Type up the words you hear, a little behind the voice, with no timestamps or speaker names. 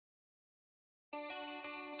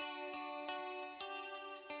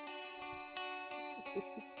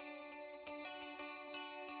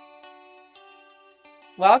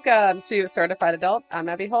Welcome to Certified Adult. I'm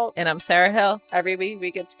Abby Holt. And I'm Sarah Hill. Every week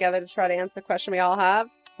we get together to try to answer the question we all have.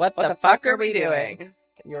 What the fuck are we doing?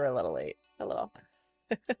 You were a little late. A little.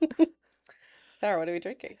 Sarah, what are we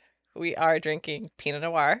drinking? We are drinking Pinot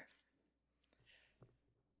Noir.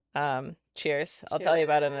 Cheers. I'll tell you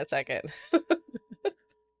about it in a second.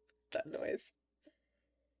 That noise.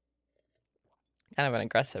 Kind of an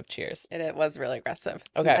aggressive cheers. It was really aggressive. It's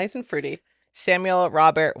Okay. nice and fruity. Samuel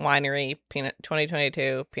Robert Winery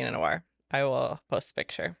 2022 Pinot Noir. I will post a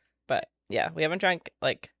picture. But yeah, we haven't drank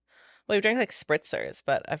we've drank like spritzers,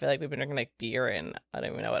 but I feel like we've been drinking like beer and I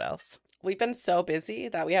don't even know what else. We've been so busy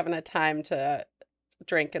that we haven't had time to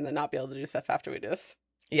drink and then not be able to do stuff after we do this.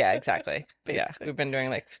 Yeah, exactly. Yeah, we've been doing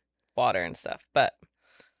like water and stuff. But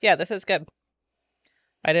yeah, this is good.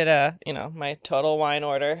 I did my total wine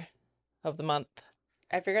order of the month.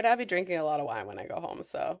 I figured I'd be drinking a lot of wine when I go home,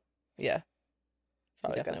 so yeah. It's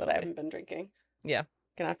probably good that I haven't been drinking. Yeah.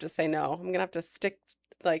 Gonna have to say no. I'm gonna have to stick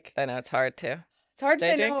I know it's hard to. It's hard to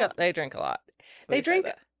say no. They drink a lot. They drink.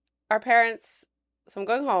 Our parents. So I'm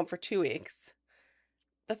going home for 2 weeks.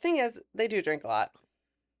 The thing is, they do drink a lot.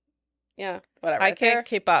 Yeah, whatever. I can't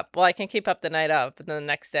keep up. Well, I can keep up the night of, but then the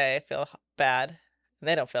next day I feel bad.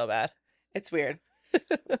 They don't feel bad. It's weird.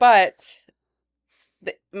 But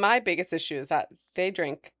my biggest issue is that they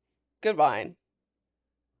drink good wine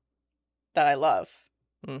that I love.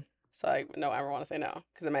 Mm. So I don't ever want to say no.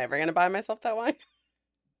 Because am I ever going to buy myself that wine?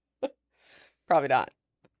 Probably not.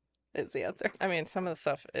 Is the answer. I mean, some of the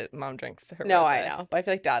stuff Mom drinks to her. No, I know. But I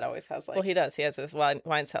feel like Dad always has Well, he does. He has his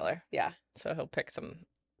wine cellar. Yeah. So he'll pick some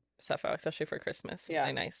stuff out, especially for Christmas. Yeah.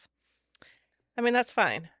 Really nice. I mean, that's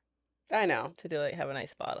fine. I know. To do have a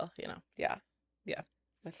nice bottle, Yeah. Yeah.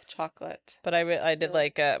 With chocolate. But I did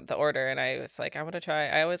the order and I was like, I want to try.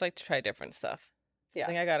 I always like to try different stuff. Yeah. I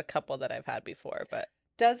think I got a couple that I've had before, but.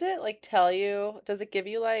 Does it tell you, does it give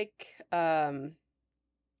you say oh,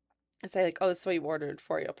 this is what you ordered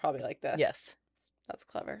for, you'll probably like this? Yes. That's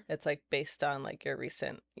clever. It's based on your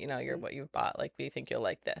recent, what you've bought. Do you think you'll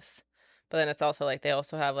like this? But then it's also they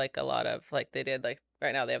also have a lot of they did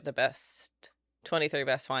right now they have the best 23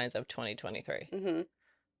 best wines of 2023. Mm-hmm.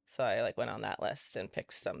 So I went on that list and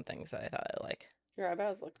picked some things that I thought I like. Your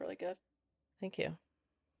eyebrows look really good. Thank you.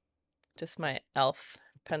 Just my elf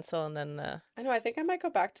pencil and then the. I know. I think I might go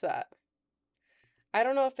back to that. I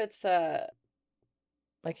don't know if it's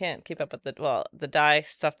I can't keep up with the dye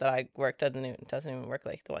stuff that I work doesn't even work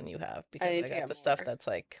like the one you have because I got the stuff that's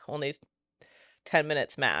only 10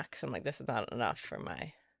 minutes max. I'm this is not enough for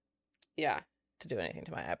my to do anything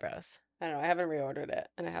to my eyebrows. I don't know. I haven't reordered it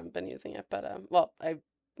and I haven't been using it, but I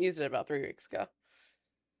used it about 3 weeks ago.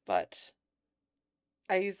 But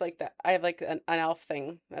I use that. I have an elf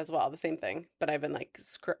thing as well, the same thing, but I've been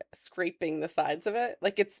scraping the sides of it.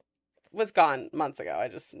 It's was gone months ago.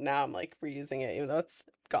 Now I'm reusing it even though it's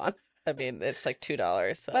gone. I mean, it's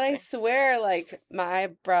 $2. So but I swear my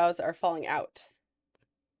eyebrows are falling out.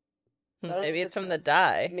 So maybe it's from the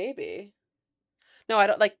dye. Maybe. No, I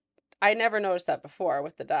don't I never noticed that before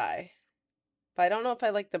with the dye. But I don't know if I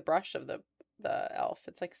like the brush of the elf.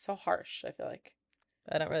 It's so harsh, I feel like.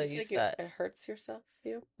 I don't really use that. It hurts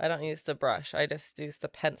you? I don't use the brush. I just use the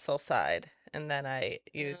pencil side and then I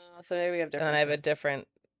use so maybe we have different. And then I have a different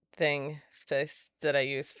thing that I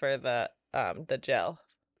use for the gel.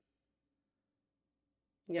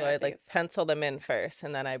 Yeah, so I pencil them in first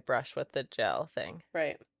and then I brush with the gel thing.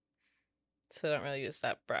 Right. So I don't really use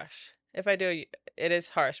that brush. If I do, it is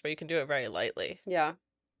harsh, but you can do it very lightly. Yeah.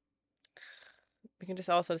 You can just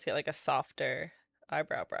get a softer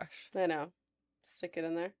eyebrow brush. I know. Stick it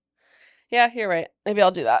in there. Yeah, you're right. Maybe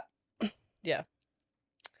I'll do that. Yeah.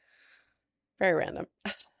 Very random.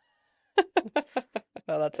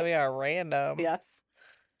 Well, that's how we are, random. Yes.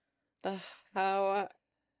 How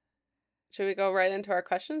should we go right into our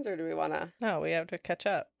questions or do we want to? No, we have to catch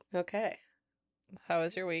up. Okay. How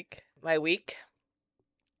was your week? My week?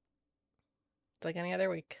 It's like any other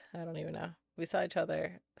week. I don't even know. We saw each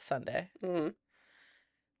other Sunday. Mm-hmm.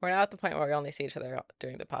 We're now at the point where we only see each other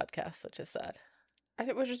during the podcast, which is sad. I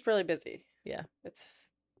think we're just really busy. Yeah.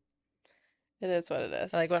 It is what it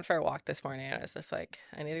is. I went for a walk this morning and I was just I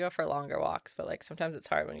need to go for longer walks, but sometimes it's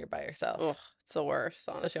hard when you're by yourself. Ugh, it's the worst,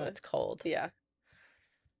 honestly. Especially when it's cold. Yeah.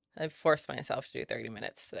 I forced myself to do 30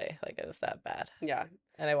 minutes today. It was that bad. Yeah.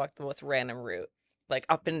 And I walked the most random route.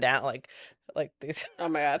 Up and down, these. Oh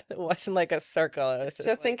my God. It wasn't a circle. It was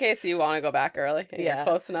just in case you want to go back early. And you're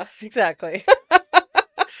close enough. Exactly.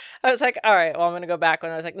 I was all right, well, I'm going to go back.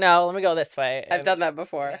 When I was no, let me go this way. I've done that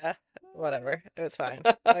before. Yeah, whatever. It was fine.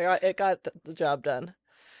 It got the job done.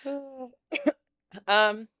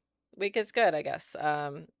 Week is good, I guess.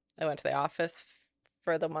 I went to the office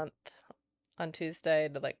for the month on Tuesday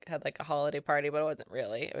to like had like a holiday party, but it wasn't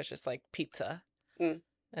really. It was just like pizza. Mm.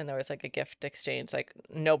 And there was like a gift exchange. Like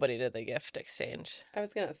nobody did the gift exchange. I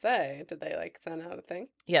was gonna say, did they like send out a thing?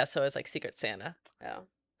 Yeah, so it was like Secret Santa. Oh.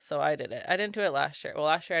 So I did it. I didn't do it last year. Well,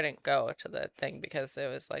 last year I didn't go to the thing because it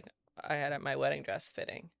was like I had my wedding dress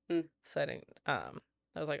fitting. Mm. So I didn't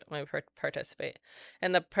I was like my participate.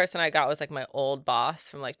 And the person I got was like my old boss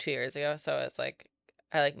from like 2 years ago, so it's like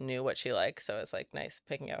I like knew what she liked, so it's like nice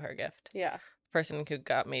picking out her gift. Yeah. The person who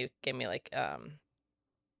got me gave me like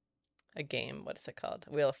a game, what is it called?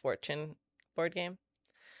 Wheel of Fortune board game,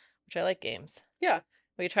 which I like games. Yeah.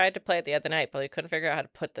 We tried to play it the other night, but we couldn't figure out how to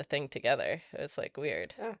put the thing together. It was like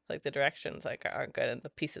weird. Oh. Like the directions like aren't good and the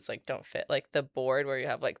pieces like don't fit. Like the board where you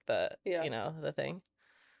have like the Yeah. you know, the thing.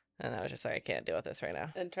 And I was just like, I can't deal with this right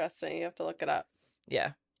now. Interesting. You have to look it up.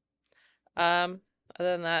 Yeah. Other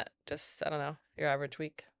than that, just I don't know, your average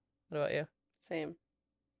week. What about you? Same.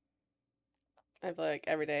 I feel like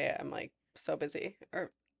every day I'm like so busy,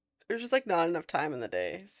 or there's just like not enough time in the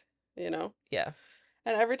days, you know? Yeah.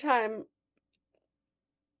 And every time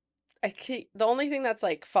the only thing that's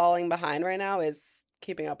like falling behind right now is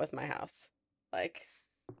keeping up with my house. Like,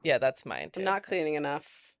 Yeah, that's mine too. I'm not cleaning enough.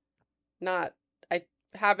 I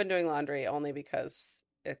have been doing laundry only because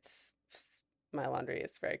it's my laundry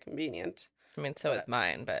is very convenient. I mean, so is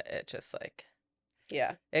mine, but it just like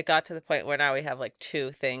yeah. It got to the point where now we have like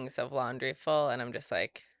 2 things of laundry full, and I'm just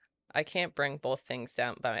like, I can't bring both things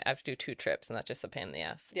down. I have to do 2 trips, and that's just a pain in the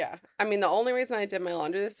ass. Yeah. I mean, the only reason I did my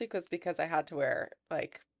laundry this week was because I had to wear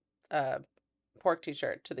like a pork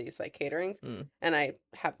t-shirt to these like caterings, and I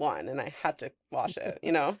have one, and I had to wash it,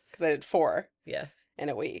 you know, because I did 4 in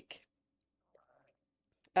a week.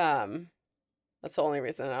 That's the only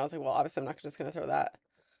reason. And I was like, well, obviously I'm not just gonna throw that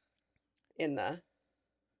in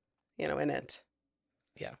in it.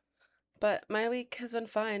 Yeah. But my week has been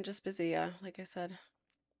fine, just busy, yeah, like I said.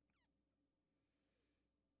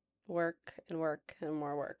 Work and work and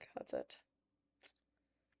more work. That's it.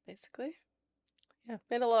 Basically. Yeah.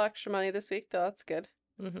 Made a little extra money this week, though. That's good.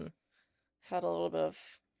 Mm-hmm. Had a little bit of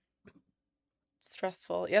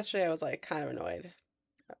stressful. Yesterday I was like kind of annoyed.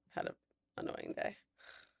 I had an annoying day.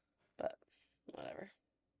 But whatever.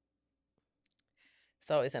 It's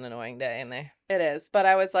always an annoying day in there. It is. But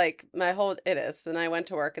I was like, it is. And I went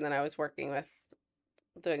to work, and then I was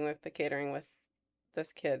doing like the catering with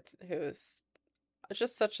this kid who's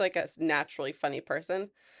just such like a naturally funny person.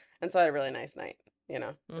 And so I had a really nice night, you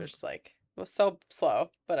know. It was just like, it was so slow,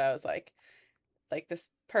 but I was like this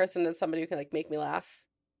person is somebody who can like make me laugh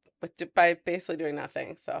by basically doing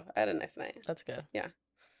nothing. So I had a nice night. That's good. Yeah.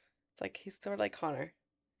 It's like he's sort of like Connor,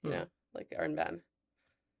 you know, like Aaron Ben.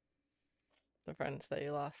 The friends that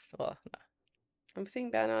you lost. Well, no. I'm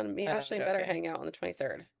seeing Ben on me. Ashley and Ben are hanging out on the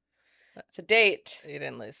 23rd. It's a a date. You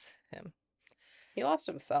didn't lose him. He lost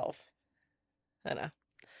himself. I know.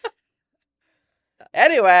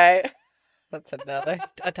 Anyway. That's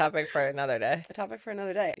a topic for another day. A topic for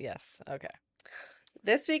another day. Yes. Okay.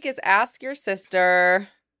 This week is Ask Your Sister.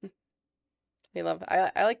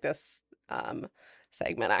 I like this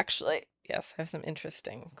segment, actually. Yes, I have some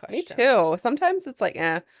interesting questions. Me too. Sometimes it's like,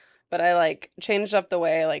 but I like changed up the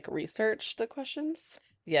way I like research the questions.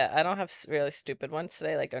 Yeah, I don't have really stupid ones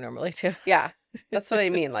today like I normally do. Yeah, that's what I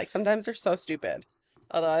mean. Like sometimes they're so stupid.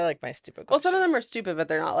 Although I like my stupid questions. Well, some of them are stupid, but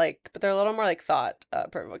they're not but they're a little more like thought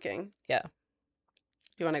provoking. Yeah. Do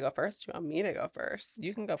you want to go first? Do you want me to go first?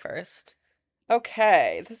 You can go first.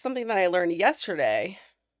 Okay, this is something that I learned yesterday.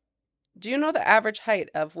 Do you know the average height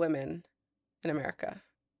of women in America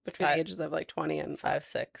between the ages of like 20 and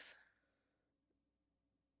 5'6"?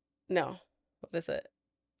 No. What is it?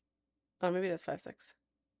 Oh, maybe it is 5'6".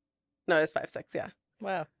 No, it is 5'6". Yeah.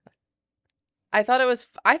 Wow. I thought it was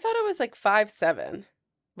like 5'7".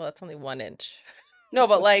 Well, that's only 1 inch. No,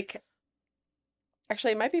 but like,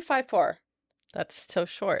 actually, it might be 5'4". That's so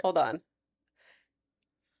short. Hold on.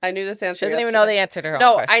 I knew this answer. She doesn't even know the answer to her own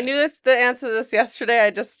No, question. I knew the answer to this yesterday. I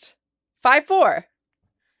just 5'4".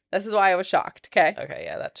 This is why I was shocked. Okay. Okay,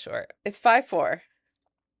 yeah, that's short. It's 5'4".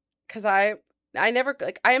 Because I never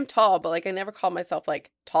like I am tall, but like I never call myself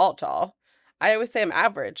like tall. I always say I'm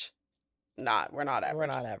average. We're not average. We're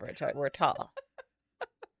not average. We're tall.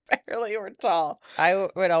 Barely, we're tall. I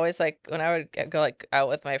would always like when I would go like out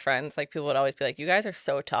with my friends, like people would always be like, "You guys are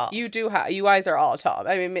so tall." You guys are all tall.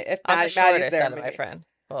 I mean, if I'm the Maddie's shortest there, out of my friend.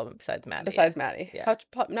 Well, besides Maddie. Besides Maddie, yeah.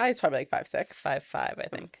 Maddie's probably like 5'6". 5'5", I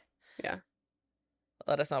think. Yeah.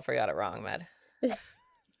 Let us know if we got it wrong, Mad.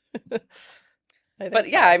 But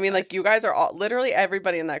yeah, I mean, like you guys are all literally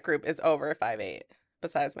everybody in that group is over 5'8",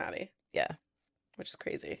 besides Maddie. Yeah. which is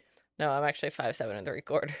crazy. No, I'm actually 5'7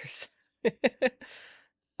 3/4.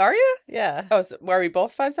 Are you? Yeah. Oh, so are we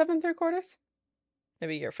both 5'7 3/4?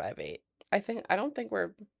 Maybe you're 5'8. I don't think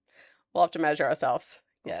we'll have to measure ourselves.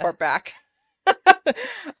 Yeah. Report back.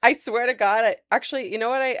 I swear to God, actually, you know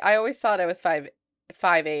what? I always thought I was 5'8",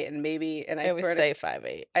 and I I always swear to, say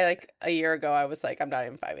 5'8. I like a year ago, I was like, I'm not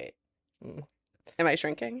even 5'8". Mm. Am I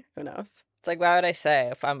shrinking? Who knows? It's like, why would I say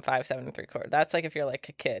if I'm 5'7 3/4? That's like if you're like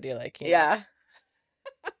a kid, you're like, Yeah.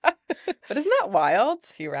 But isn't that wild?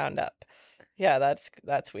 you round up. Yeah,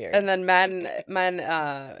 that's weird. And then men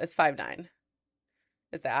is 5'9",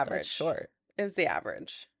 is the That's average. short. It was the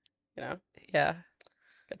average, you know? Yeah.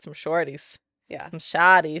 Got some shorties. Yeah. Some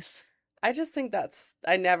shotties. I just think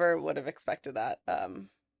I never would have expected that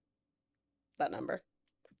number.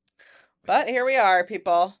 But here we are,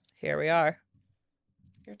 people. Here we are.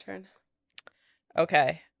 Your turn.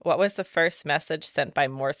 Okay. What was the first message sent by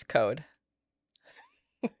Morse code?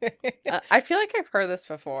 I feel like I've heard this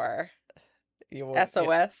before.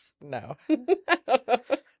 SOS? No. I don't know.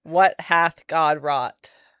 What hath God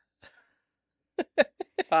wrought?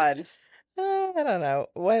 Fun. I don't know.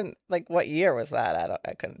 What year was that?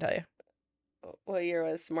 I couldn't tell you. What year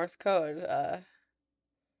was Morse code? I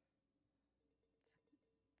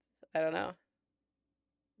don't know.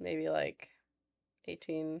 Maybe like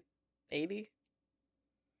 1880?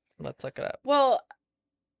 Let's look it up. Well,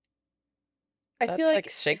 I That's feel like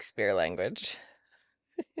Shakespeare language.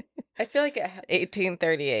 I feel like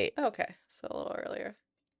 1838. Okay, so a little earlier.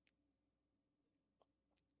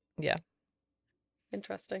 Yeah.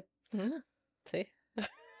 Interesting. Mm-hmm. See?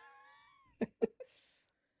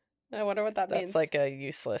 I wonder what that means. That's like a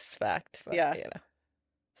useless fact, but Yeah. you know.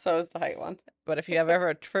 So is the height one. But if you have ever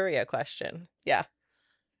a trivia question. Yeah.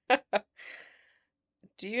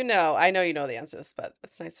 Do you know, I know you know the answers, but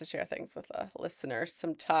it's nice to share things with listeners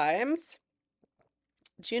sometimes.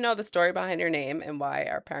 Do you know the story behind your name and why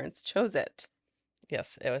our parents chose it?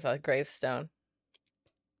 Yes, it was a gravestone.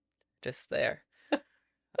 Just there.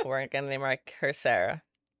 We're going to name her Sarah.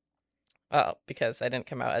 Oh, because I didn't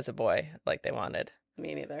come out as a boy like they wanted.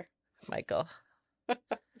 Me neither. Michael.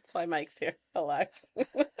 That's why Mike's here alive.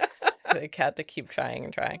 They had to keep trying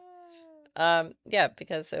and trying. Yeah,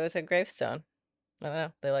 because it was a gravestone. I don't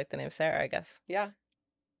know. They like the name Sarah, I guess. Yeah.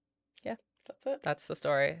 Yeah. That's it. That's the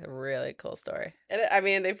story. A really cool story. I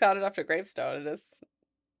mean, they found it after gravestone. It is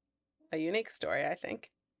a unique story, I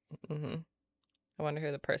think. Mm-hmm. I wonder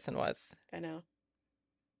who the person was. I know.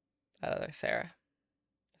 That other Sarah.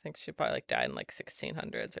 I think she probably died in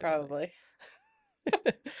 1600s or Probably.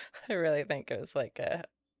 I really think it was like a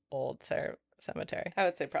old cemetery. I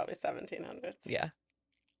would say probably 1700s. Yeah.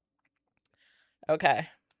 Okay.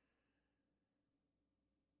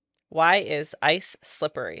 Why is ice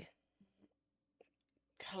slippery?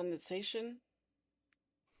 Condensation?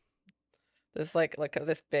 This look at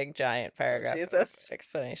this big giant paragraph. Jesus.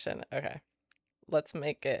 Explanation. Okay. Let's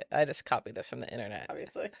make it. I just copied this from the internet.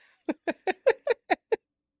 Obviously.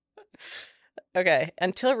 Okay.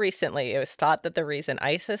 Until recently, it was thought that the reason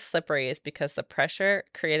ice is slippery is because the pressure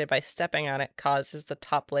created by stepping on it causes the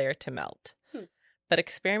top layer to melt. But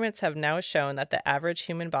experiments have now shown that the average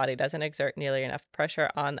human body doesn't exert nearly enough pressure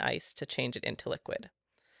on ice to change it into liquid.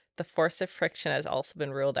 The force of friction has also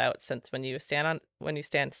been ruled out, since when you stand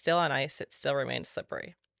still on ice, it still remains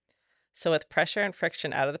slippery. So with pressure and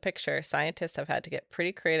friction out of the picture, scientists have had to get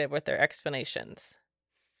pretty creative with their explanations.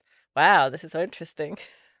 Wow, this is so interesting.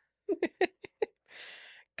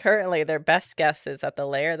 Currently, their best guess is that the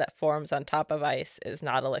layer that forms on top of ice is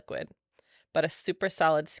not a liquid, but a super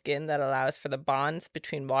solid skin that allows for the bonds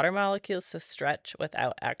between water molecules to stretch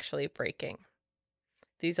without actually breaking.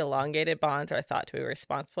 These elongated bonds are thought to be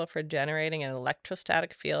responsible for generating an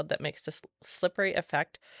electrostatic field that makes this slippery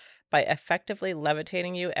effect by effectively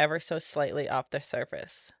levitating you ever so slightly off the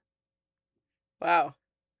surface. Wow.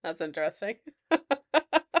 That's interesting.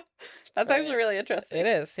 That's actually really interesting. It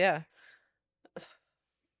is, yeah.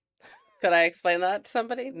 Could I explain that to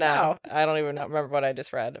somebody? No. I don't even remember what I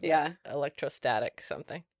just read. Yeah. Electrostatic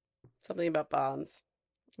something. Something about bonds.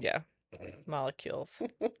 Yeah. Molecules.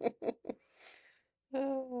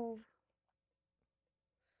 Oh.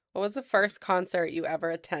 What was the first concert you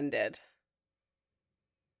ever attended?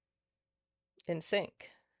 In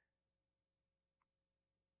Sync.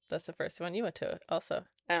 That's the first one you went to also.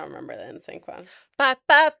 I don't remember the NSYNC one. Bye,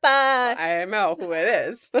 bye, bye. I know who it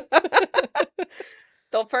is.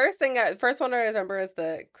 The first one I remember is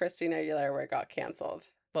the Christina Aguilera where it got canceled.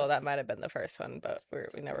 Well, that might have been the first one, but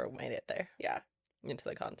we never made it there. Yeah. Into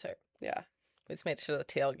the concert. Yeah. We just made it to the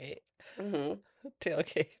tailgate. Mm-hmm.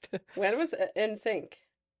 Tailgate. When was NSYNC?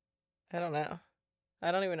 I don't know.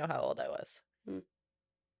 I don't even know how old I was. Hmm.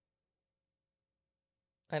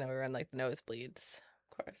 I know we were in like the nosebleeds.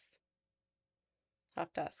 Of course.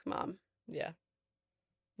 Have to ask Mom. Yeah.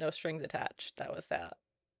 No strings attached. That was that.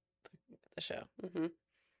 The show. Mm-hmm.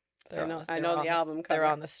 They're I know the album they're cover.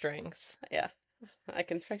 on the strings. Yeah. I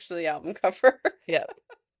can picture the album cover. Yep.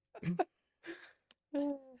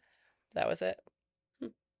 That was it.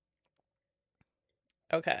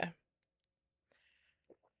 Okay.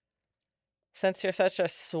 Since you're such a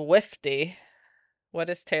Swiftie, what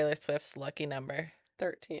is Taylor Swift's lucky number?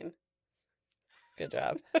 13. Good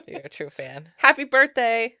job. You're a true fan. Happy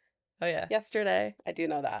birthday! Oh, yeah. Yesterday. I do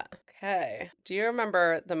know that. Okay. Do you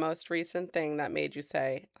remember the most recent thing that made you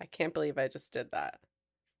say, I can't believe I just did that?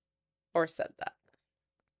 Or said that?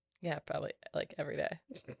 Yeah, probably like every day.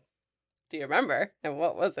 Do you remember? And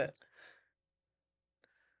what was it?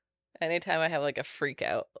 Anytime I have like a freak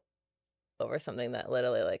out over something that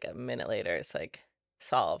literally like a minute later is like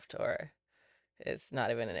solved or is not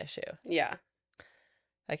even an issue. Yeah.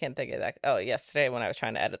 I can't think of that. Oh, yesterday when I was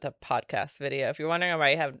trying to edit the podcast video. If you're wondering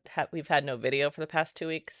why we've had no video for the past 2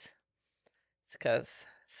 weeks, it's because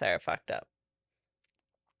Sarah fucked up.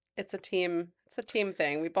 It's a team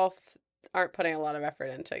thing. We both aren't putting a lot of effort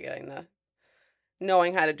into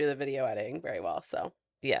knowing how to do the video editing very well, so.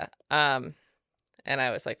 Yeah. And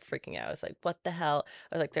I was like freaking out. I was like, what the hell?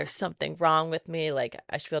 I was like, there's something wrong with me. Like,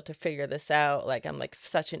 I should be able to figure this out. Like, I'm like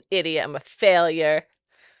such an idiot. I'm a failure.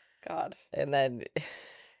 God. And then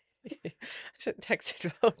I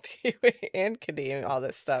texted both you and Kadeem all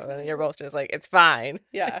this stuff. And you're both just like, it's fine.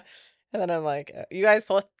 Yeah. And then I'm like, you guys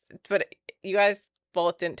both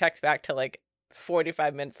didn't text back till like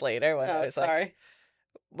 45 minutes later when I was sorry. like,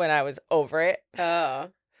 when I was over it. Oh.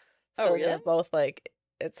 So really? We're both like,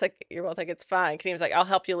 it's like, you're both like, it's fine. Kadeem's like, I'll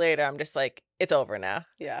help you later. I'm just like, it's over now.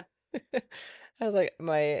 Yeah. I was like,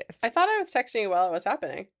 I thought I was texting you while it was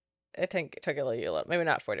happening. It took a little, maybe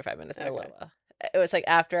not 45 minutes, but a little while. It was like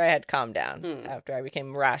after I had calmed down, after I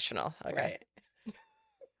became rational. Okay.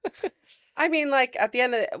 Right. I mean, like, at the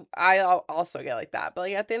end of I also get like that. But,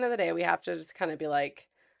 like, at the end of the day, we have to just kind of be like,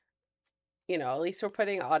 you know, at least we're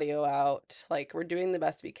putting audio out. Like, we're doing the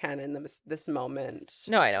best we can in this moment.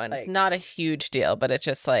 No, I know. And like, it's not a huge deal, but it's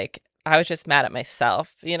just like, I was just mad at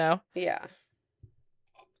myself, you know? Yeah.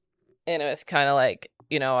 And it was kind of like,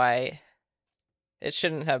 you know, it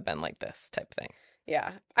shouldn't have been like this type thing.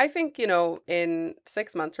 Yeah. I think, you know, in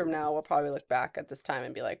 6 months from now, we'll probably look back at this time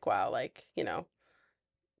and be like, wow, like, you know,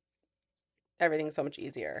 everything's so much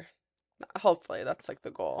easier. Hopefully that's like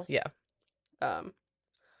the goal. Yeah.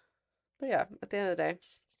 But yeah, at the end of the day,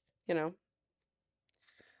 you know,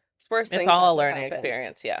 it's all a learning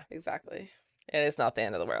experience. Yeah. Exactly. It is not the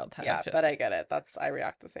end of the world. Yeah, but I get it. I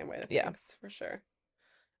react the same way to things, for sure.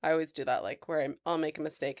 I always do that, like, where I'll make a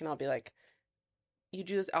mistake and I'll be like, you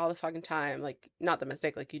do this all the fucking time. Like, not the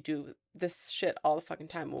mistake, like, you do this shit all the fucking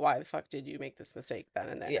time. Why the fuck did you make this mistake then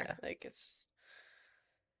and there? Yeah. Like,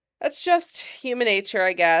 that's just human nature,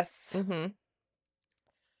 I guess. Mm-hmm.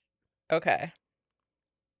 Okay.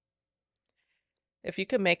 If you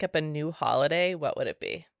could make up a new holiday, what would it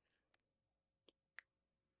be?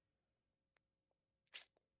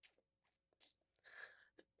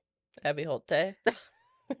 Abby Holt Day?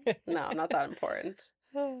 No, not that important.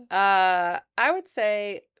 I would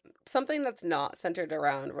say something that's not centered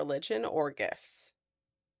around religion or gifts.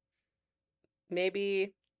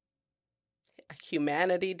 Maybe a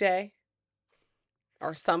Humanity Day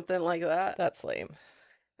or something like that. That's lame.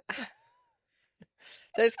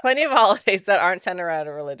 There's plenty of holidays that aren't centered around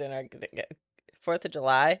a religion. Or 4th of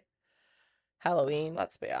July, Halloween.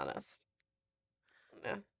 Let's be honest.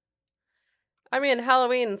 Yeah. I mean,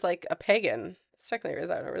 Halloween's like a pagan. It's technically, isn't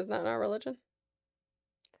that not religion?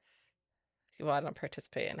 Well, I don't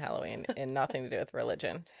participate in Halloween and nothing to do with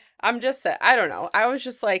religion. I'm just saying, I don't know. I was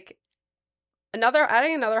just like,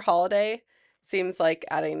 adding another holiday seems like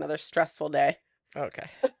adding another stressful day. Okay.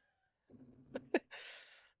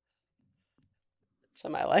 To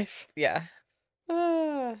my life. Yeah.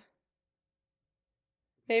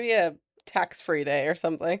 Maybe a tax-free day or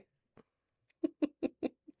something.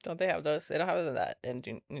 Don't they have those? They don't have that in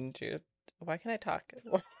June. Why can't I talk?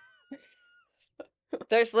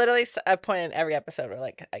 There's literally a point in every episode where,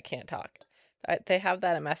 like, I can't talk. They have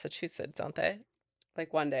that in Massachusetts, don't they?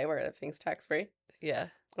 Like one day where everything's tax-free? Yeah.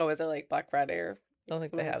 Oh, is it like Black Friday or I don't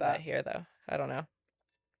think they have that here, though. I don't know.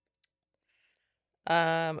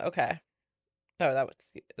 Okay. No, that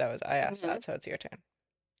was I asked that, so it's your turn.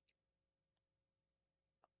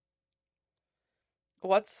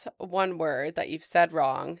 What's one word that you've said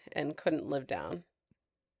wrong and couldn't live down?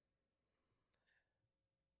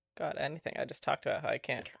 God, anything. I just talked about how I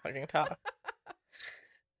can't fucking talk.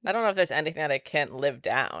 I don't know if there's anything that I can't live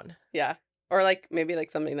down. Yeah. Or like maybe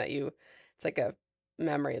like something that it's like a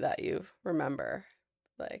memory that you remember.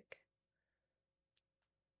 Like,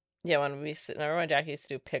 Yeah, remember when Jackie used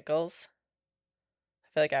to do pickles? I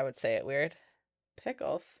feel like I would say it weird.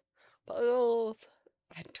 pickles. Pickles.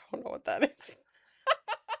 I don't know what that is.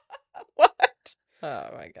 What? Oh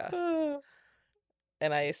my god.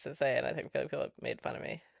 And I used to say it, and I think people made fun of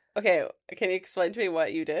me. Okay, can you explain to me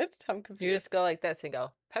what you did? I'm You confused. just go like this and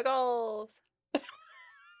go, pickles.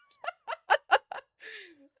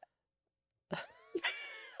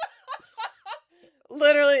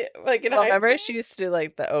 Literally, like in high remember school? she used to do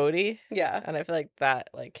like the Odie? Yeah. And I feel like that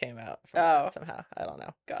like came out from that somehow. I don't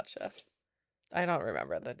know. Gotcha. I don't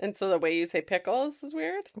remember the. And so the way you say pickles is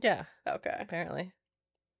weird? Yeah, Okay. apparently.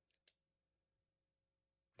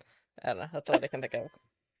 I don't know. That's all I can think of.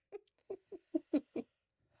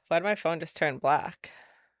 Why did my phone just turn black?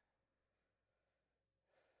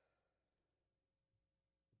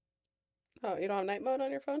 Oh, you don't have night mode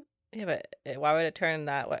on your phone? Yeah, but why would it turn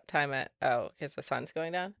that what time at? Oh, because the sun's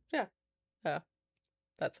going down? Yeah. Oh,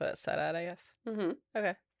 that's what it's set at, I guess. Mm-hmm.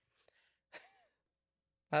 Okay.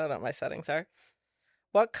 I don't know what my settings are.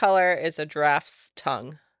 What color is a giraffe's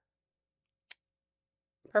tongue?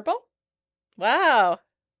 Purple? Wow.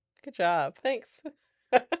 Good job. Thanks.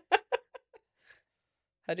 How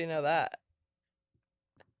do you know that?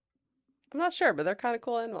 I'm not sure, but they're kind of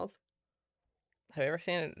cool animals. Have you ever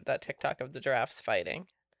seen that TikTok of the giraffes fighting?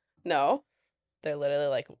 No. They're literally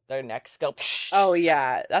like their necks go. Oh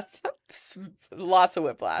yeah, that's lots of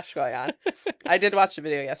whiplash going on. I did watch a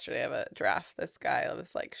video yesterday of a giraffe. This guy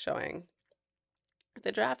was like showing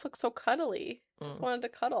the giraffe looks so cuddly. Just wanted to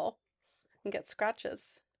cuddle and get scratches.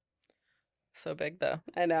 So big though.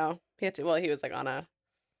 I know. He had to. Well, he was like on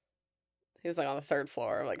the third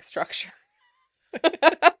floor of like structure.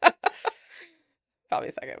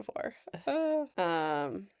 Probably second floor.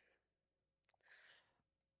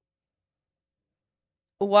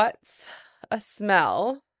 What's a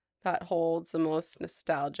smell that holds the most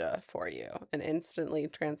nostalgia for you and instantly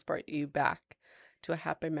transport you back to a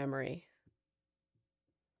happy memory?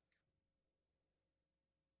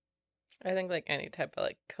 I think like any type of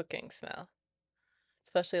like cooking smell,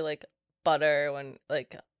 especially like butter when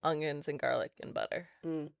like onions and garlic and butter.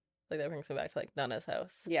 Like that brings me back to like Nana's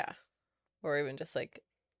house. Yeah. Or even just like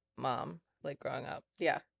mom, like growing up.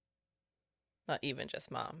 Yeah. Not even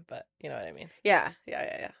just mom, but you know what I mean. Yeah.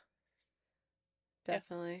 Yeah.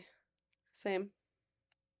 Definitely. Yeah. Same.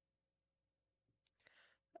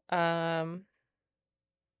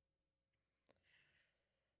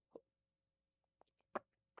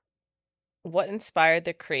 What inspired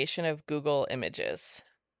the creation of Google Images?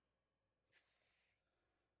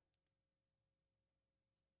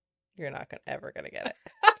 You're not ever gonna get it.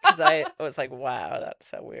 Because I was like, wow, that's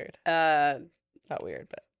so weird. Not weird,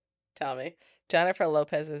 but tell me. Jennifer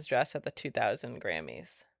Lopez's dress at the 2000 Grammys.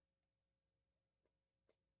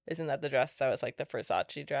 Isn't that the dress that was like the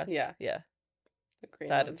Versace dress? Yeah. Yeah. The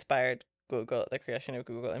that inspired the creation of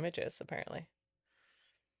Google Images, apparently.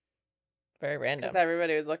 Very random. Because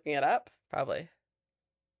everybody was looking it up? Probably.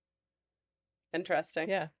 Interesting.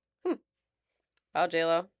 Yeah. Wow,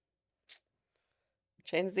 J-Lo.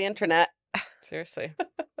 Change the internet. Seriously.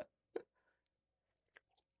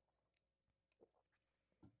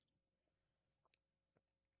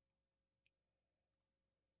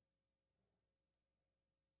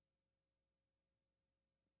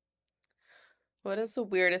 What is the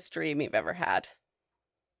weirdest dream you've ever had?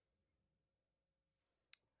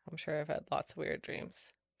 I'm sure I've had lots of weird dreams.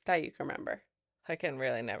 That you can remember. I can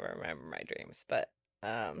really never remember my dreams, but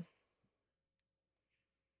I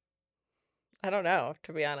don't know,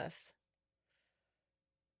 to be honest.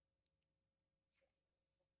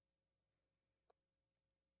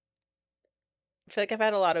 I feel like I've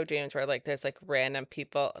had a lot of dreams where like there's like random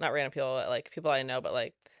people, not random people, but like people I know, but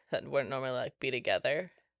like that wouldn't normally like be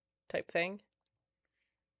together type thing.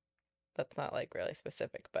 That's not like really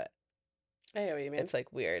specific, but I know what you mean. it's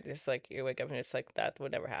like weird. It's like you wake up and it's like that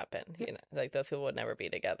would never happen. You know, like those people would never be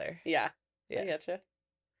together. Yeah. I getcha.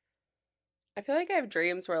 I feel like I have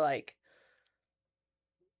dreams where like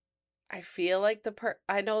I feel like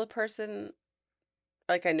I know the person,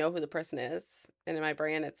 like I know who the person is, and in my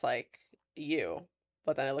brain it's like you,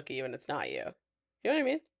 but then I look at you and it's not you. You know what I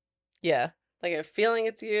mean? Yeah. Like I have a feeling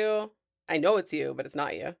it's you. I know it's you, but it's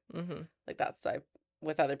not you. Mm-hmm. Like that's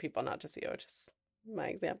with other people, not just you, which is my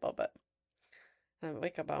example. But I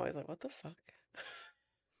wake up, I'm always like, what the fuck?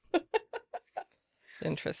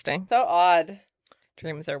 Interesting. So odd.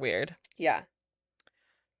 Dreams are weird. Yeah.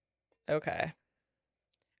 Okay.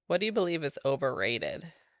 What do you believe is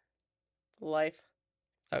overrated? Life.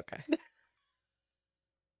 Okay.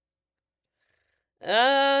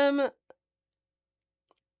 Um,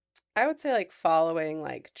 I would say like following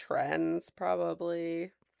like trends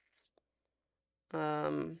probably.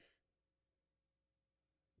 Um,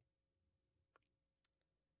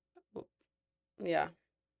 yeah,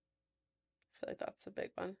 I feel like that's a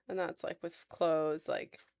big one. And that's like with clothes,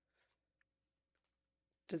 like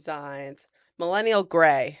designs. Millennial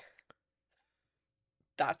gray.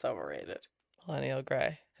 That's overrated. Millennial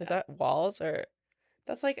gray. Is Yeah. that walls or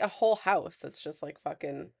That's like a whole house that's just like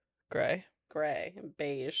fucking gray? gray and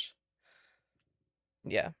beige.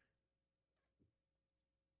 Yeah,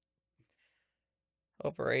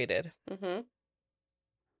 overrated. Mm-hmm.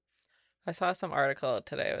 I saw some article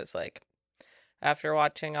today. It was like, after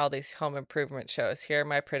watching all these home improvement shows, here are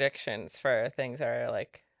my predictions for things that are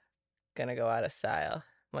like gonna go out of style.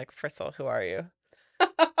 I'm like, first of all, who are you?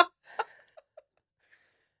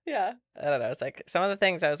 Yeah. I don't know. It's like some of the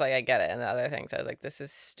things I was like, I get it, and the other things I was like, this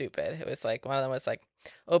is stupid. It was like one of them was like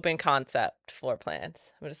open concept floor plans.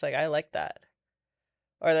 I'm just like, I like that.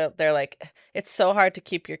 Or they're like, it's so hard to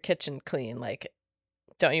keep your kitchen clean. Like,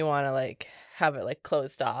 don't you want to like have it like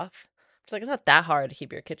closed off? It's like it's not that hard to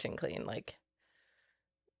keep your kitchen clean. Like,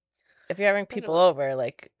 if you're having I don't people know. over,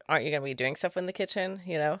 like, aren't you gonna be doing stuff in the kitchen?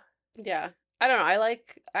 You know? Yeah. I don't know.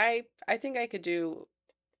 I think I could do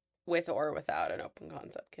with or without an open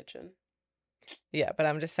concept kitchen. Yeah, but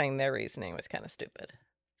I'm just saying their reasoning was kind of stupid.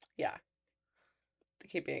 Yeah. The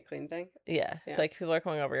keeping it clean thing. Yeah, Yeah. like people are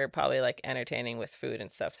coming over, you're probably like entertaining with food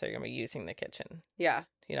and stuff, so you're gonna be using the kitchen. Yeah.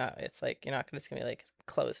 You know, it's like you're not just gonna be like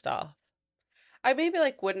closed off. I maybe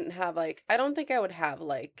like wouldn't have like I don't think I would have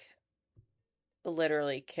like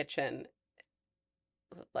literally kitchen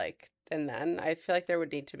like and then I feel like there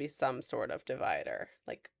would need to be some sort of divider.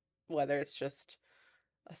 Like whether it's just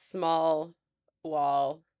a small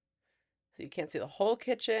wall so you can't see the whole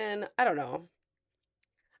kitchen. I don't know.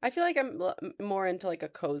 I feel like more into like a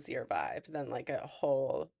cozier vibe than like a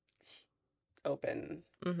whole open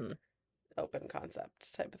Mm-hmm. open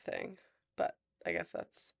concept type of thing. But I guess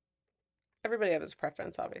that's everybody has his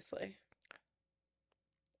preference, obviously.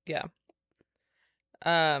 Yeah.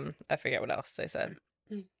 I forget what else they said.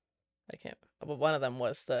 I can't. Well, one of them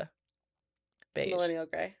was the beige. Millennial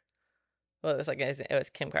gray. Well, it was like it was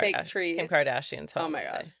Fake Kim trees. Kardashian's Oh home. my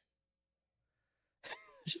God. They,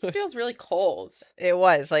 It just feels really cold. it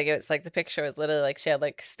was like it's like the picture was literally like she had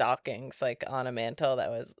like stockings like on a mantle that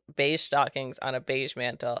was beige stockings on a beige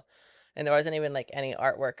mantle, and there wasn't even like any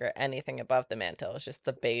artwork or anything above the mantle. It was just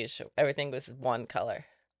the beige. Everything was one color.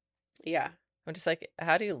 Yeah. I'm just like,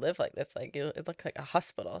 how do you live like this? Like you, it looks like a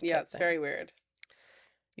hospital Yeah, type it's thing. very weird.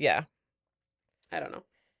 Yeah. I don't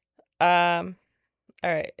know. Um.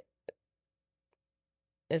 All right.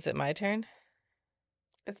 Is it my turn?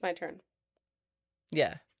 It's my turn.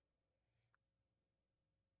 Yeah.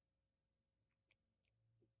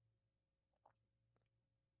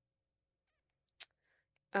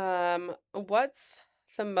 What's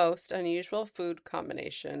the most unusual food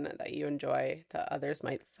combination that you enjoy that others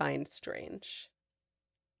might find strange?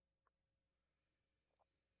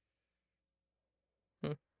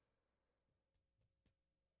 Hmm.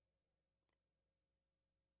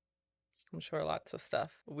 I'm sure lots of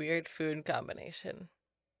stuff. Weird food combination.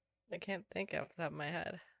 I can't think off the top of my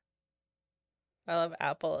head. I love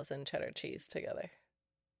apples and cheddar cheese together.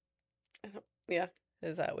 Yeah,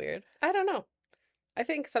 Is that weird? I don't know. I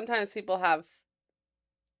think sometimes People have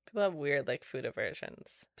weird like food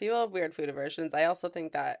aversions. people have weird food aversions. I also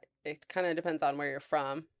think that it kind of depends on where you're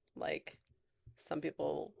from. Like some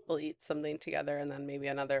people will eat something together and then maybe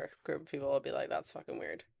another group of people will be like, that's fucking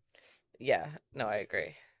weird. Yeah, no, I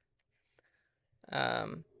agree.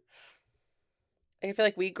 Um, I feel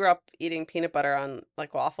like we grew up eating peanut butter on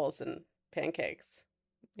like waffles and pancakes.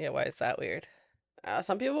 yeah, why is that weird?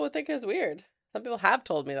 Some people would think it's weird. Some people have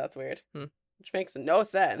told me that's weird, Hmm. which makes no I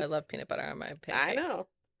sense. love peanut butter on my I pancakes. know.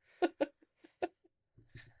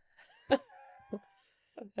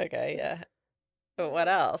 Okay, yeah. But what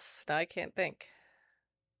else? Now I can't think.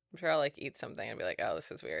 I'm sure I'll like eat something and be like, oh,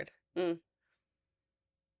 this is weird. Mm,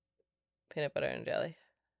 Peanut butter and jelly.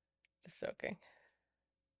 Just joking.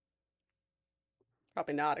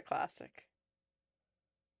 probably not a classic.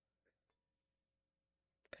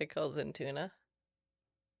 Pickles and tuna.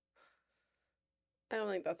 I don't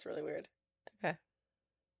think that's really weird. Okay.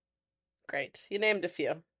 Great. You named a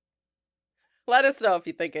few. Let us know if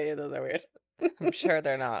you think any of those are weird. I'm sure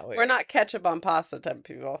they're not We're weird. not ketchup on pasta type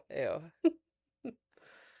people. Ew.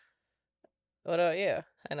 What about you?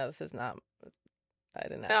 I know this is not. I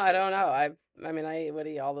didn't No, ask I you don't this. know. I mean I would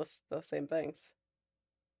eat all those same things.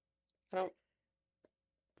 I don't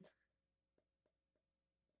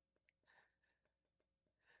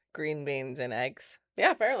Green beans and eggs.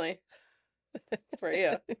 Yeah, apparently. For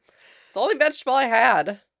you. It's the only vegetable I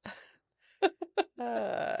had.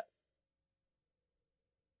 uh,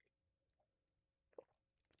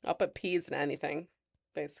 I'll put peas in anything,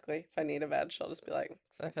 basically. If I need a veg, I'll just be like,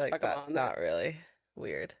 I feel like fuck them that's on there. not really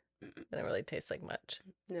weird. It doesn't really taste like much.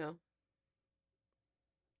 No.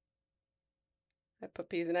 I put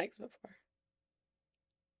peas and eggs before.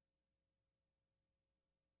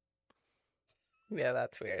 Yeah,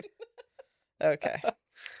 that's weird. Okay,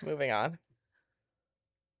 moving on.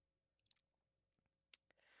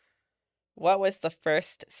 What was the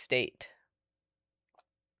first state?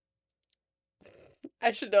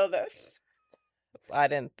 I should know this. I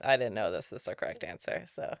didn't know this is the correct answer,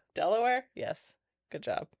 so Delaware? yes. Good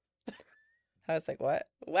job. I was like, what?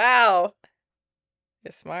 Wow.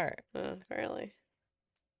 You're smart. Apparently.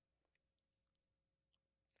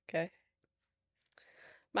 Okay.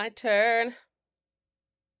 My turn.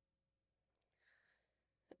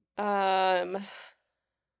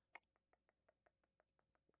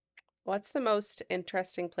 What's the most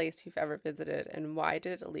interesting place you've ever visited, and why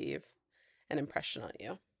did it leave an impression on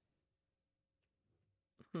you?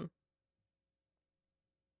 Hmm.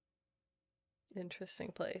 Interesting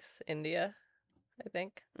place. India, I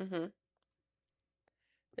think. Mm-hmm.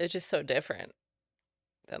 It's just so different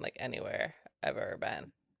than like anywhere I've ever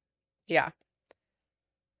been. Yeah.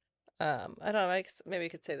 I don't know, maybe you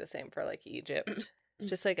could say the same for like Egypt.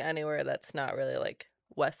 Just like anywhere that's not really like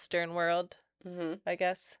Western world, Mm-hmm. I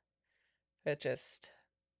guess. It just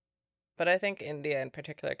but I think India in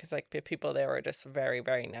particular, because like the people there were just very,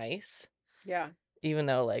 very nice. Yeah. Even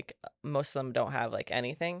though like most of them don't have like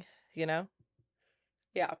anything, you know?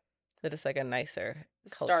 Yeah. They're just like a nicer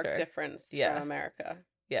Stark culture. difference from Yeah. America.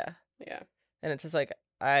 Yeah. Yeah. And it's just like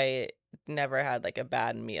I never had like a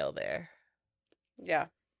bad meal there. Yeah.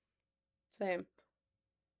 Same.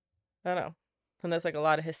 I don't know. And there's like a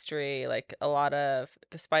lot of history, like a lot of,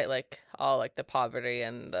 despite like all like the poverty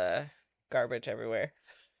and the garbage everywhere,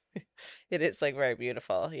 it is like very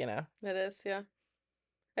beautiful, you know? It is, yeah.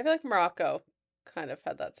 I feel like Morocco kind of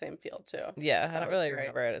had that same feel too. Yeah, I That don't was really great.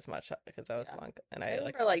 remember it as much because I was Yeah. long, and I I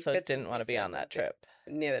like remember like also bits and didn't want to be pieces on of that the trip.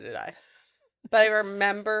 neither did I. But I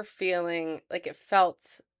remember feeling like it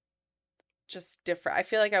felt just different. I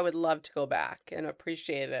feel like I would love to go back and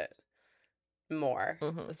appreciate it more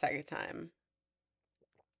Hmm. the second time.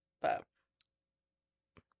 But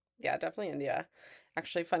yeah, definitely India.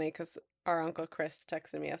 Actually, funny because our uncle Chris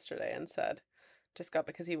texted me yesterday and said, just got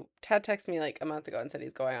because he had texted me like a month ago and said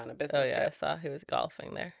he's going on a Oh business yeah, I trip. saw he was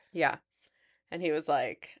golfing there. Yeah. And he was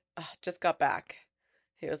like, "Ugh, just got back."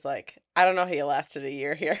 He was like, I don't know how you lasted a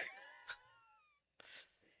year here.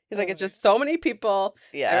 He's like, it's just so many people.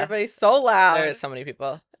 Yeah, Everybody's so there loud. are so many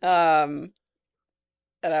people. Um,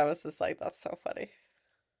 and I was just like, that's so funny.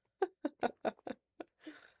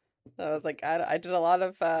 I was like, I did a lot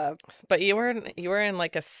of, But you were in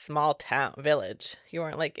like a small town village. You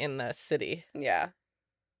weren't like in the city. yeah.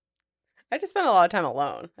 I just spent a lot of time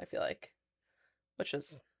alone, I feel like, which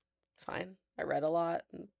is fine. I read a lot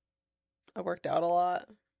and I worked out a lot.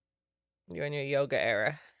 You're in your yoga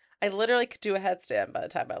era. I literally could do a headstand by the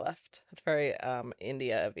time I left. That's very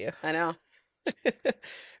India of you. I know.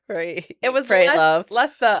 Very It was pray less love.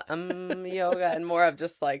 less the yoga and more of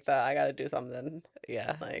just like the I gotta do something.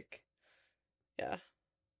 Yeah. Like, yeah.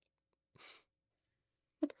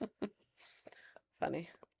 Funny.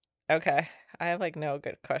 Okay. I have like no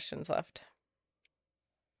good questions left.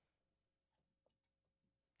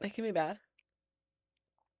 It can be bad.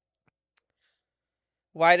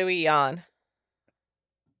 Why do we yawn?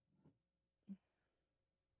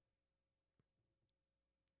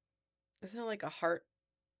 Isn't it like a heart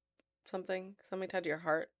something? Something tied to your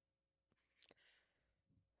heart?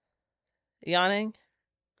 Yawning?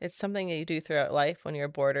 It's something that you do throughout life when you're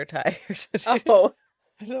bored or tired. Oh.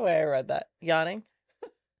 That's the way I read that. Yawning?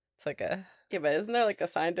 It's like a. Yeah, but isn't there like a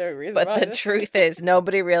scientific reason But behind the it? truth is,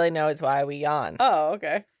 nobody really knows why we yawn. Oh,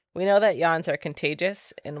 okay. We know that yawns are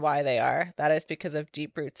contagious and why they are. That is because of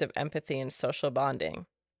deep roots of empathy and social bonding.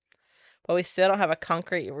 But we still don't have a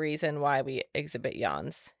concrete reason why we exhibit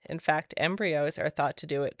yawns. In fact, embryos are thought to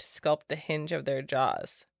do it to sculpt the hinge of their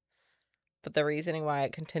jaws. But the reasoning why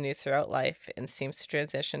it continues throughout life and seems to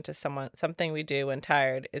transition to something we do when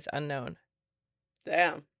tired is unknown.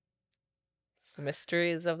 Damn. The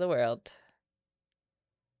mysteries of the world.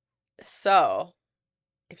 So,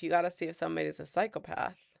 if you gotta see if somebody's a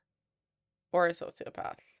psychopath or a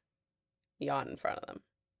sociopath, yawn in front of them.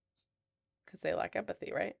 Because they lack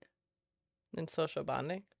empathy, right? And social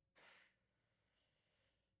bonding.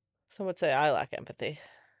 Some would say I lack empathy.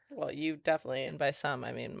 Well, you definitely. And by some,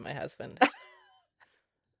 I mean my husband.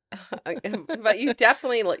 But you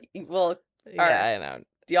definitely will Yeah, or I know.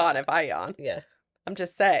 yawn if I yawn. Yeah. I'm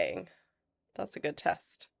just saying. That's a good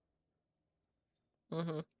test.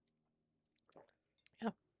 Mm-hmm. Yeah.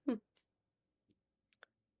 Hmm.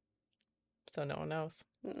 So no one knows.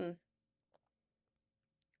 Mm-mm.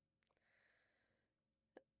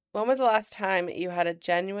 When was the last time you had a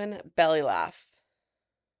genuine belly laugh?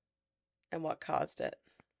 And what caused it?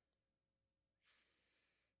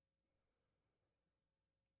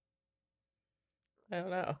 I don't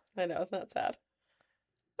know. I know, it's not sad.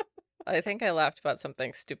 I think I laughed about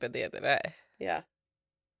something stupid the other day. Yeah.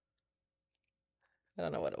 I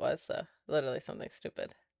don't know what it was though. Literally something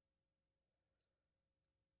stupid.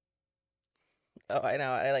 Oh, I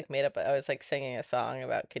know. I like made up. I was like singing a song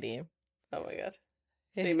about Kadeem. Oh my god.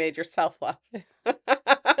 So you made yourself laugh.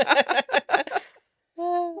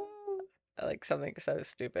 Like something so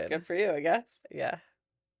stupid. Good for you, I guess. Yeah.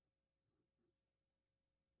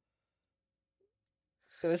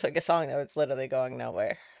 It was like a song that was literally going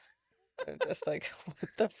nowhere. I'm just like, what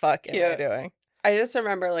the fuck am I Cute. doing? I just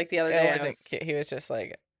remember like the other It day I wasn't was, cute. He was just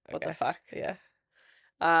like, what the okay. fuck? Yeah.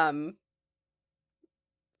 Um,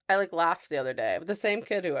 I like laughed the other day with the same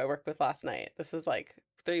kid who I worked with last night. This is like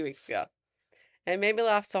 3 weeks ago. And it made me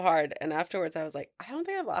laugh so hard. And afterwards I was like, I don't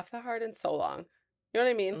think I've laughed that hard in so long. You know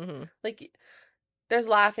what I mean? Mm-hmm. Like there's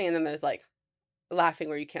laughing and then there's like laughing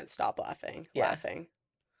where you can't stop laughing. Yeah. Laughing.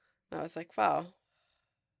 And I was like, wow.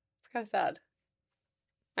 It's kind of sad.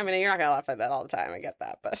 I mean, you're not gonna laugh like that all the time. I get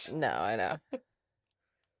that, but No, I know.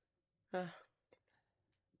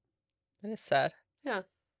 It is sad. yeah,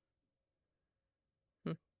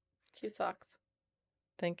 Hmm. cute socks.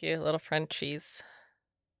 Thank you, little Frenchies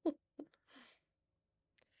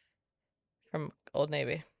from Old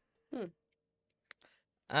Navy. Hmm.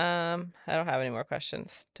 I don't have any more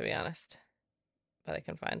questions, to be honest, but I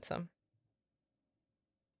can find some.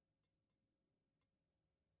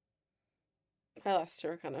 My last two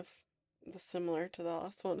are kind of similar to the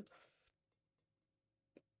last one.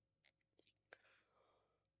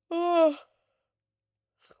 Oh,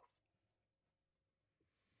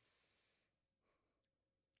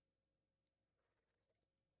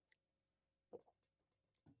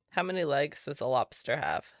 How many legs does a lobster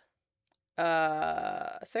have?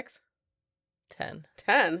 6, 10.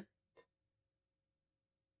 10.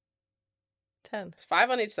 10. There's 5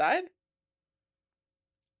 on each side.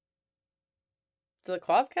 Do the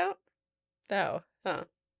claws count? No. Huh.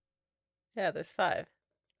 Yeah, there's 5.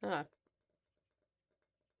 Ah.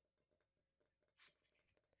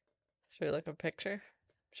 Should we look at a picture?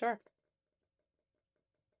 Sure.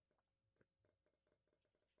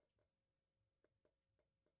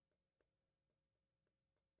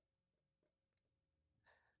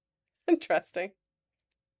 Interesting.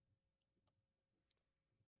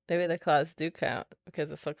 Maybe the claws do count because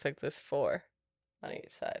this looks like there's 4 on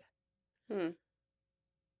each side. Hmm.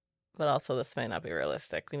 But also, this might not be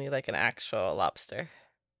realistic. We need like an actual lobster.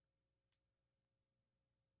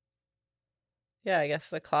 Yeah, I guess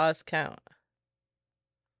the claws count.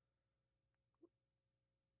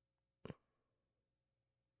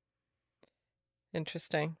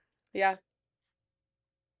 Interesting. Yeah.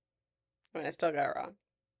 I mean, I still got it wrong.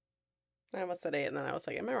 I almost said 8, and then I was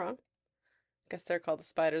like, am I wrong? Guess they're called the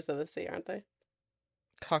spiders of the sea, aren't they?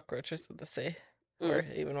 Cockroaches of the sea. Mm. Or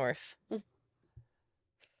even worse. Mm.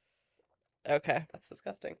 Okay. That's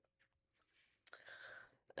disgusting.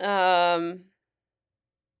 Do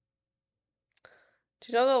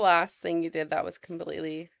you know the last thing you did that was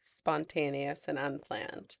completely spontaneous and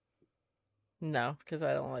unplanned? No, because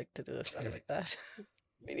I don't like to do stuff like that.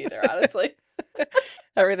 Me neither, honestly.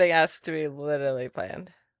 Everything has to be literally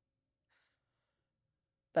planned.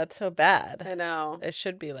 That's so bad. I know. It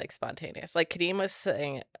should be like spontaneous. Like Kadeem was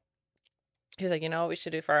saying, he was like, you know what we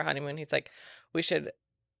should do for our honeymoon? He's like, we should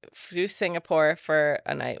do Singapore for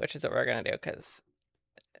a night, which is what we're gonna do. Because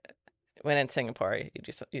when in Singapore, you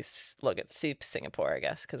look at see Singapore, I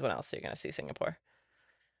guess. Because when else are you gonna see Singapore?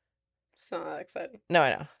 It's not that exciting. No,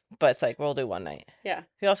 I know, but it's like we'll do one night. Yeah.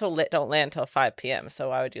 We also don't land till 5 p.m. So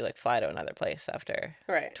why would you like fly to another place after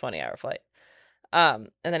Right. 20-hour flight? And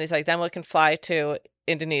then he's like, then we can fly to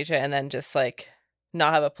Indonesia and then just like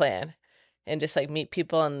not have a plan and just like meet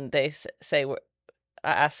people and they say,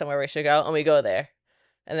 I ask them where we should go and we go there.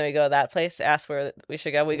 And then we go to that place, ask where we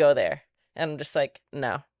should go, we go there. And I'm just like,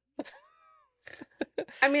 no.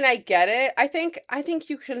 I mean, I get it. I think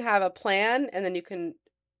you can have a plan and then you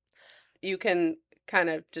can kind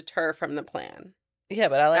of deter from the plan. Yeah,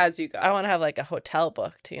 but I like as you go. I want to have like a hotel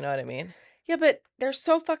booked, you know what I mean? Yeah, but they're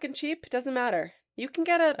so fucking cheap. It doesn't matter. You can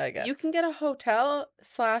get a hotel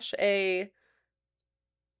 / a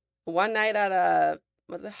one night at a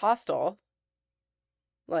with the hostel.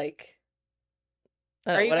 Like,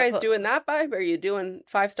 Are you guys doing that vibe? Or are you doing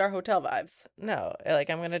 5-star hotel vibes? No, like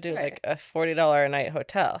I'm gonna do like a $40 a night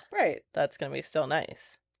hotel. Right. That's gonna be still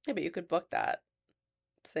nice. Yeah, but you could book that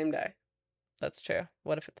same day. That's true.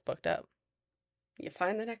 What if it's booked up? You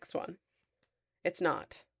find the next one. It's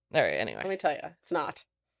not. All right, anyway. Let me tell you, it's not.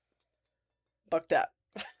 Booked up.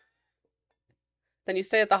 Then you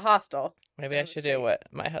stay at the hostel. Maybe I should do what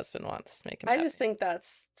my husband wants. Make him I happy. just think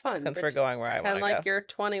that's fun. Since we're going where I want to go. And like you're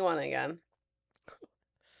 21 again.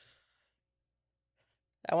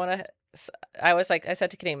 I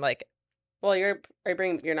said to Kadeem, like, well, you're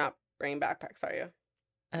not bringing backpacks, are you?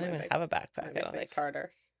 I don't even have a backpack. I don't think. It's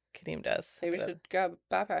harder. Kadeem does. Maybe we should grab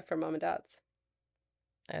a backpack for mom and dad's.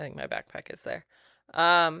 I think my backpack is there.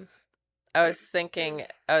 I was thinking,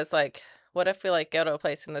 I was like, what if we like go to a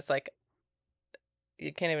place and it's like,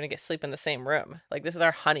 you can't even get sleep in the same room. Like, this is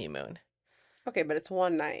our honeymoon. Okay, but it's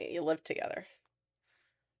one night. You live together.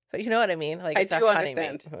 But you know what I mean? Like, it's I do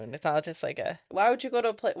understand. Honeymoon. It's not just like a... Why would you go to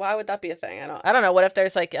a place? Why would that be a thing? I don't know. What if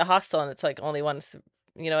there's like a hostel and it's like only one...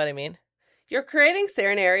 You know what I mean? You're creating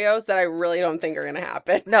scenarios that I really don't think are going to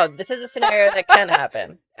happen. No, this is a scenario that can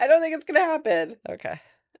happen. I don't think it's going to happen. Okay.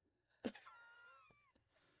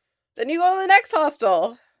 Then you go to the next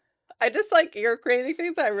hostel. I just like, you're creating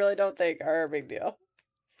things that I really don't think are a big deal.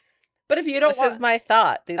 But if you don't This is my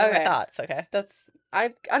thought. These are my thoughts, okay?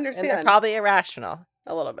 I understand. And they're probably irrational.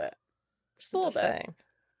 A little bit. Just a little bit. Saying.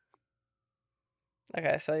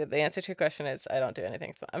 Okay, so the answer to your question is I don't do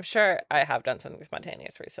anything. I'm sure I have done something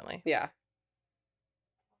spontaneous recently. Yeah.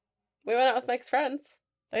 We went out with Mike's friends.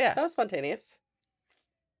 Oh, yeah. That was spontaneous.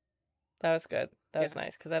 That was good. That was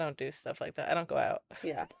nice because I don't do stuff like that. I don't go out.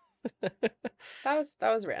 Yeah. That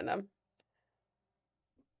was random.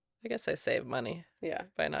 I guess I save money. Yeah.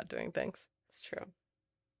 By not doing things. It's true.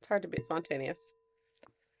 It's hard to be spontaneous.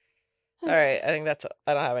 All right. I think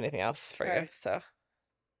I don't have anything else for you. So I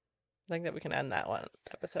think that we can end that one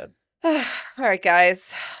episode. All right,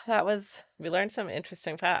 guys. We learned some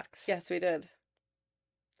interesting facts. Yes, we did.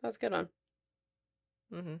 That was a good one.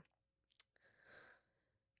 Mm-hmm. All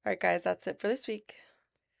right, guys. That's it for this week.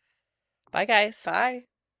 Bye, guys. Bye.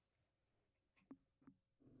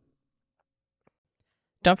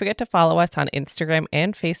 Don't forget to follow us on Instagram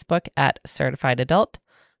and Facebook at Certified Adult.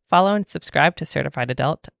 Follow and subscribe to Certified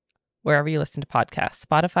Adult wherever you listen to podcasts,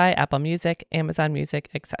 Spotify, Apple Music, Amazon Music,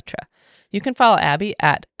 etc. You can follow Abby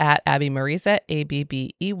at Abby Marisa,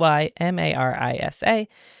 ABBEYMARISA,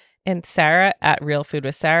 and Sarah at Real Food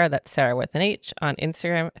with Sarah, that's Sarah with an H, on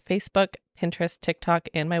Instagram, Facebook, Pinterest, TikTok,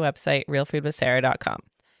 and my website, realfoodwithsarah.com.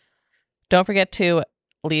 Don't forget to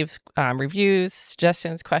leave reviews,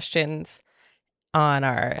 suggestions, questions on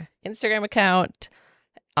our Instagram account,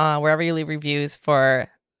 wherever you leave reviews for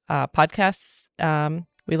podcasts.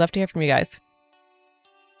 We love to hear from you guys.